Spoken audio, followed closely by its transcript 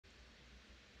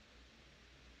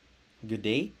Good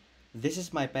day. This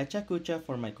is my Pecha Kucha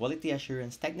for my Quality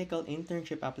Assurance Technical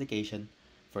Internship application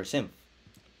for Symph.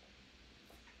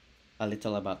 A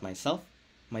little about myself.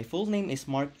 My full name is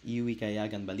Mark Yui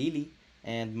Kayagan Balili,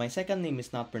 and my second name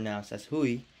is not pronounced as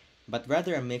Hui, but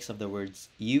rather a mix of the words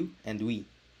you and we.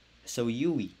 So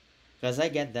Yui, because I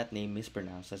get that name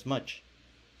mispronounced as much.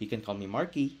 You can call me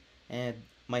Marky, and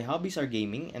my hobbies are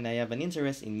gaming, and I have an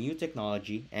interest in new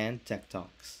technology and tech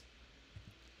talks.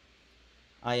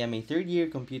 I am a third year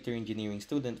computer engineering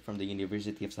student from the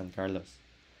University of San Carlos.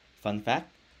 Fun fact,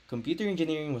 computer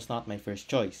engineering was not my first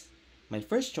choice. My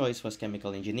first choice was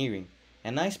chemical engineering,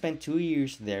 and I spent 2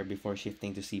 years there before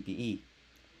shifting to CPE.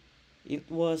 It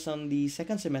was on the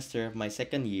second semester of my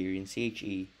second year in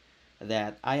CHE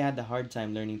that I had a hard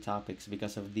time learning topics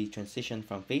because of the transition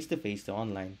from face to face to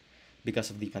online because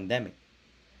of the pandemic.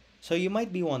 So you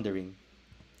might be wondering,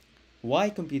 why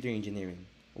computer engineering?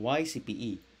 Why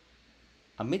CPE?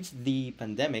 Amidst the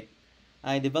pandemic,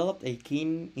 I developed a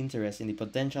keen interest in the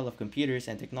potential of computers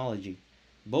and technology,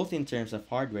 both in terms of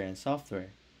hardware and software.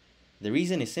 The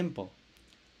reason is simple.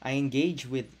 I engage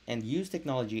with and use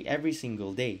technology every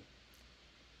single day.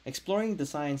 Exploring the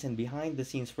science and behind the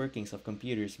scenes workings of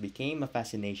computers became a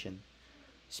fascination,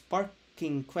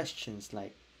 sparking questions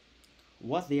like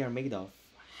what they are made of,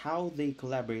 how they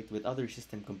collaborate with other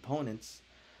system components,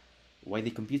 why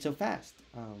they compute so fast,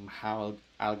 how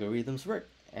algorithms work,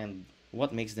 and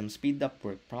what makes them speed up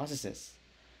work processes.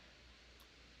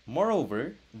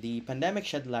 Moreover, the pandemic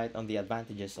shed light on the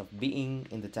advantages of being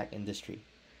in the tech industry.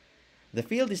 The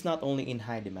field is not only in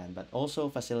high demand but also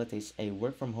facilitates a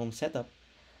work from home setup,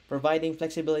 providing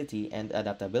flexibility and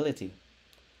adaptability.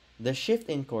 The shift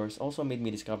in course also made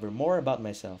me discover more about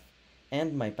myself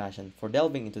and my passion for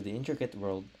delving into the intricate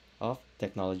world of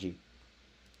technology.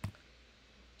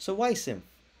 So, why Symph?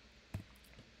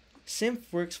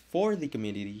 Symph works for the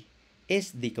community,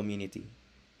 is the community.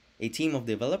 A team of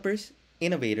developers,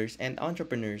 innovators, and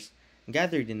entrepreneurs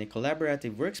gathered in a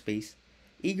collaborative workspace,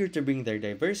 eager to bring their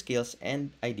diverse skills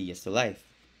and ideas to life.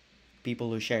 People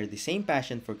who share the same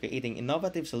passion for creating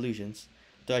innovative solutions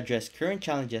to address current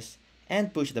challenges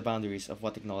and push the boundaries of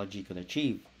what technology could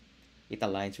achieve. It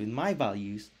aligns with my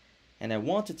values, and I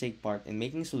want to take part in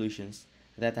making solutions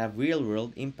that have real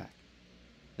world impact.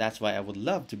 That's why I would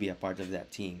love to be a part of that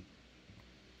team.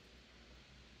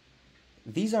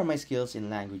 These are my skills in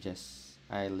languages.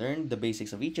 I learned the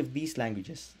basics of each of these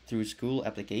languages through school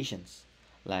applications,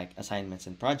 like assignments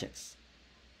and projects.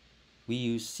 We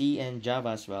use C and Java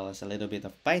as well as a little bit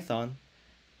of Python,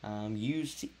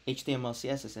 use HTML,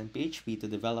 CSS, and PHP to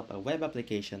develop a web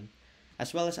application,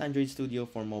 as well as Android Studio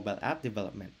for mobile app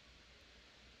development.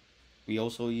 We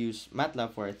also use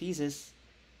MATLAB for our thesis,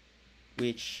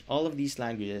 which all of these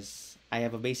languages I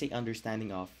have a basic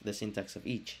understanding of the syntax of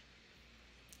each.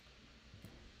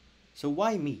 So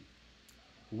why me?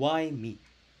 Why me?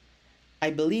 I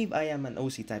believe I am an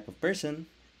OC type of person.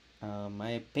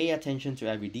 I pay attention to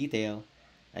every detail.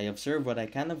 I observe what I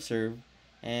can observe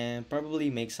and probably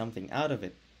make something out of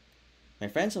it. My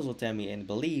friends also tell me and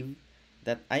believe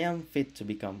that I am fit to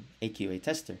become a QA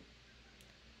tester.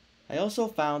 I also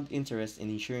found interest in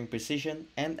ensuring precision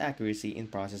and accuracy in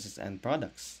processes and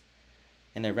products.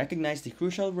 And I recognize the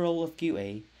crucial role of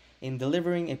QA in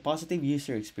delivering a positive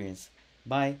user experience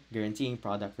by guaranteeing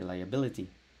product reliability.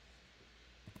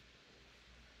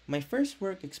 My first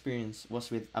work experience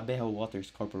was with Abejo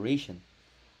Waters Corporation.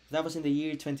 That was in the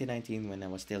year 2019 when I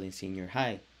was still in senior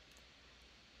high.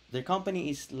 Their company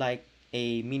is like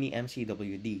a mini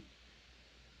MCWD.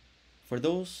 For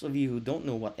those of you who don't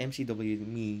know what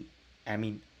MCWD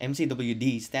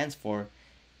stands for,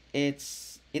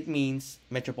 it means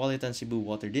Metropolitan Cebu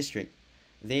Water District.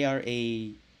 They are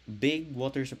a big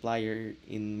water supplier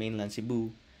in mainland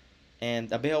Cebu,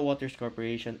 and Abejo Waters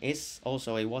Corporation is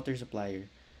also a water supplier,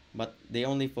 but they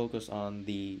only focus on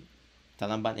the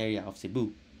Talamban area of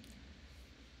Cebu.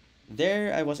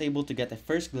 There, I was able to get a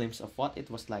first glimpse of what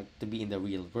it was like to be in the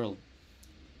real world.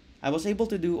 I was able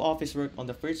to do office work on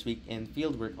the first week and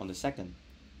field work on the second.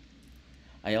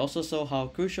 I also saw how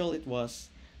crucial it was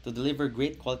to deliver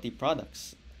great quality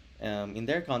products. In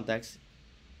their context,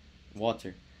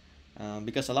 water,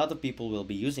 because a lot of people will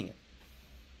be using it.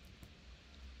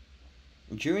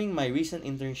 During my recent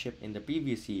internship in the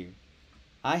previous year,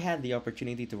 I had the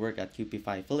opportunity to work at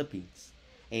QP5 Philippines,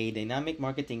 a dynamic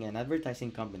marketing and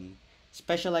advertising company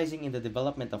specializing in the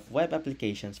development of web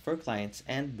applications for clients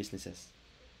and businesses.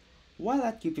 While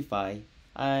at QP5,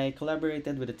 I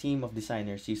collaborated with a team of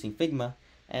designers using Figma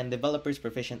and developers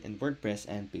proficient in WordPress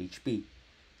and PHP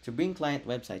to bring client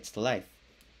websites to life.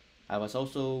 I was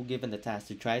also given the task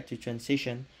to try to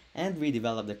transition and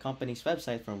redeveloped the company's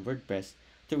website from WordPress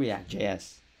to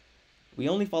React.js. We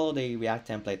only followed a React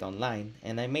template online,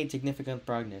 and I made significant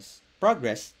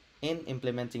progress in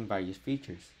implementing various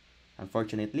features.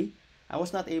 Unfortunately, I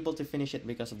was not able to finish it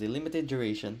because of the limited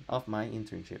duration of my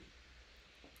internship.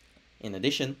 In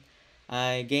addition,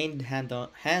 I gained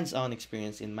hands-on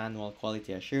experience in manual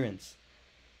quality assurance.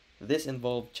 This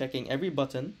involved checking every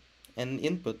button and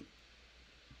input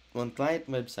on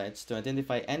client websites to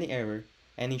identify any error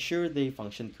and ensure they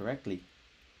functioned correctly.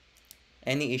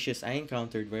 Any issues I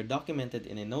encountered were documented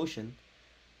in a Notion,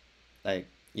 the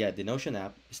Notion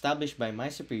app, established by my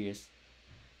superiors,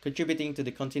 contributing to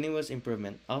the continuous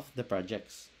improvement of the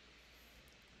projects.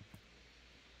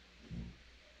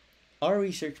 Our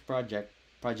research project,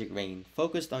 Project Rain,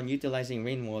 focused on utilizing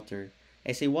rainwater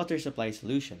as a water supply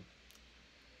solution.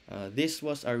 This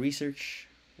was our research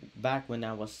back when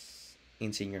I was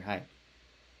in senior high.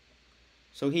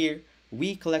 So here,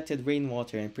 we collected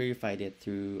rainwater and purified it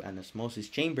through an osmosis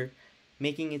chamber,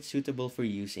 making it suitable for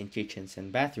use in kitchens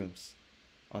and bathrooms.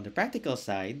 On the practical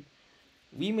side,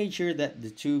 we made sure that the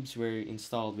tubes were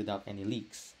installed without any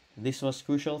leaks. This was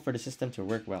crucial for the system to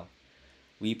work well.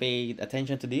 We paid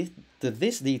attention to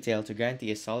this detail to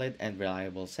guarantee a solid and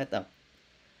reliable setup.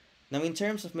 Now, in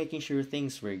terms of making sure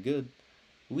things were good,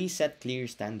 we set clear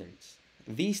standards.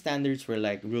 These standards were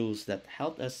like rules that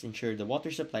helped us ensure the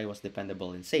water supply was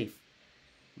dependable and safe.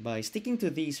 By sticking to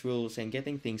these rules and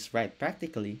getting things right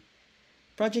practically,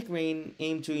 Project Rain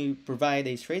aimed to provide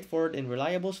a straightforward and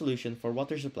reliable solution for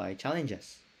water supply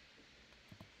challenges.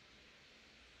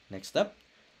 Next up,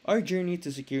 our journey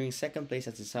to securing second place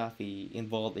at Safi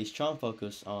involved a strong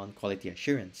focus on quality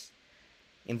assurance.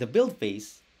 In the build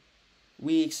phase,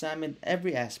 we examined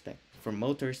every aspect, from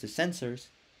motors to sensors,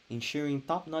 ensuring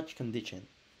top-notch condition.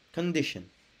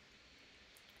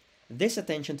 This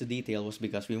attention to detail was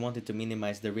because we wanted to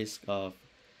minimize the risk of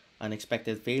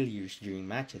unexpected failures during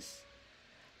matches.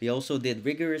 We also did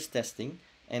rigorous testing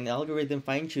and algorithm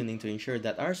fine-tuning to ensure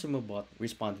that our sumo bot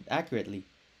responded accurately.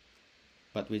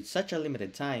 But with such a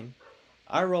limited time,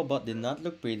 our robot did not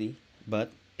look pretty,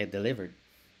 but it delivered.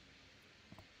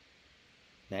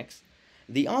 Next,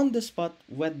 the on-the-spot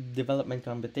web development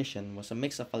competition was a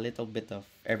mix of a little bit of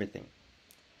everything: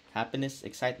 happiness,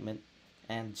 excitement,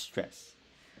 and stress.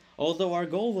 Although our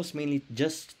goal was mainly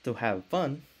just to have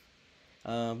fun,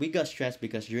 we got stressed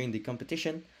because during the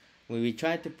competition, when we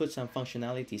tried to put some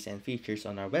functionalities and features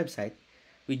on our website,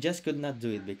 we just could not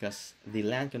do it because the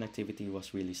LAN connectivity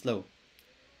was really slow.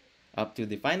 Up to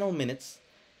the final minutes,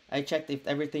 I checked if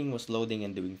everything was loading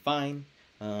and doing fine,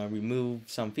 removed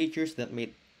some features that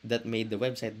made the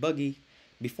website buggy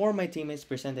before my teammates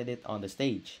presented it on the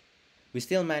stage. We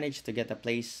still managed to get a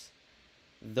place,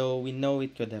 though we know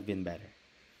it could have been better.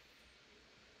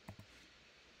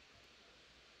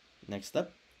 Next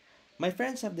up, my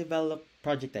friends have developed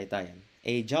Project Titayan,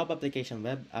 a job application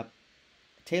web app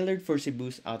tailored for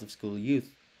Cebu's out-of-school youth.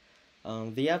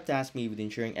 They have tasked me with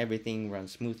ensuring everything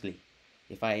runs smoothly.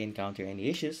 If I encounter any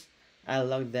issues, I'll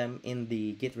log them in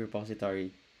the Git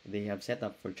repository they have set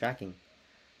up for tracking.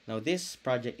 Now, this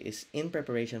project is in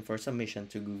preparation for submission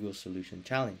to Google's Solution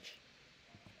Challenge.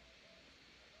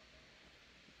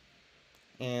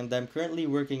 And I'm currently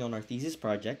working on our thesis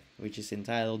project, which is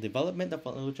entitled Development of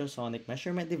an Ultrasonic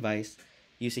Measurement Device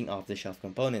Using Off-the-Shelf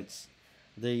Components.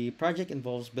 The project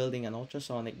involves building an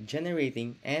ultrasonic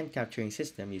generating and capturing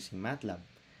system using MATLAB.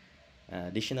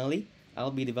 Additionally, I'll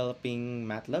be developing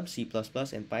MATLAB, C++,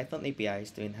 and Python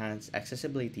APIs to enhance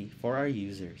accessibility for our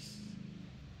users.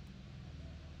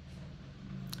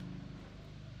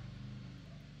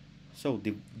 So,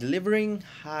 delivering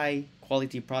high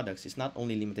quality products is not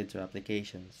only limited to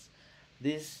applications.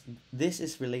 This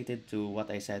is related to what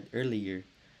I said earlier,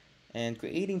 and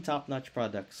creating top-notch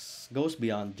products goes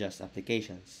beyond just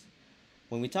applications.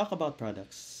 When we talk about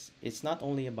products, it's not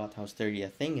only about how sturdy a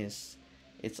thing is,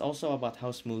 it's also about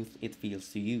how smooth it feels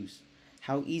to use,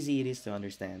 how easy it is to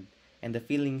understand, and the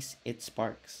feelings it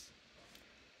sparks.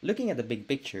 Looking at the big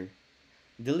picture,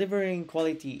 delivering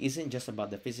quality isn't just about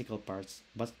the physical parts,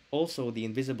 but also the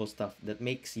invisible stuff that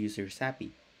makes users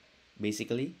happy.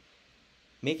 Basically,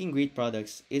 making great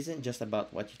products isn't just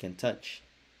about what you can touch,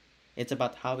 it's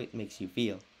about how it makes you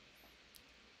feel.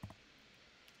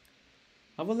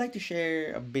 I would like to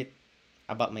share a bit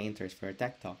about my interest for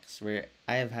Tech Talks, where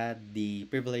I have had the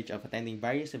privilege of attending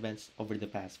various events over the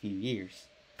past few years.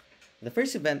 The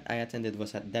first event I attended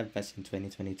was at DevFest in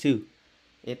 2022.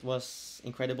 It was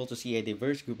incredible to see a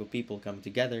diverse group of people come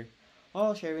together,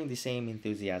 all sharing the same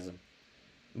enthusiasm.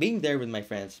 Being there with my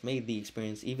friends made the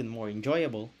experience even more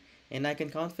enjoyable, and I can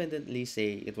confidently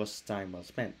say it was time well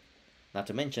spent. Not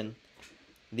to mention,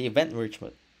 The event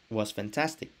was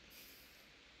fantastic.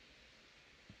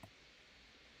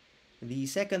 The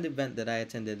second event that I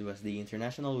attended was the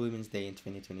International Women's Day in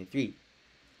 2023.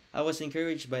 I was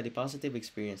encouraged by the positive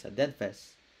experience at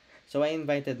DeadFest, so I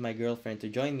invited my girlfriend to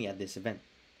join me at this event.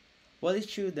 While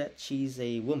it's true that she's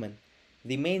a woman,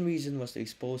 the main reason was to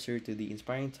expose her to the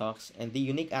inspiring talks and the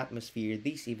unique atmosphere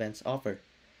these events offer.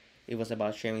 It was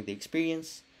about sharing the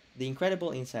experience, the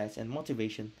incredible insights and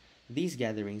motivation these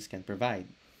gatherings can provide.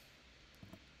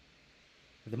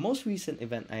 The most recent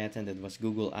event I attended was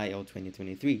Google I/O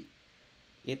 2023.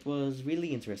 It was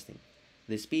really interesting.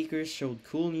 The speakers showed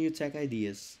cool new tech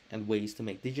ideas and ways to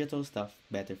make digital stuff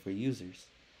better for users.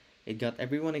 It got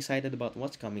everyone excited about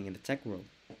what's coming in the tech world.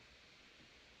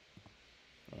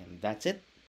 And that's it.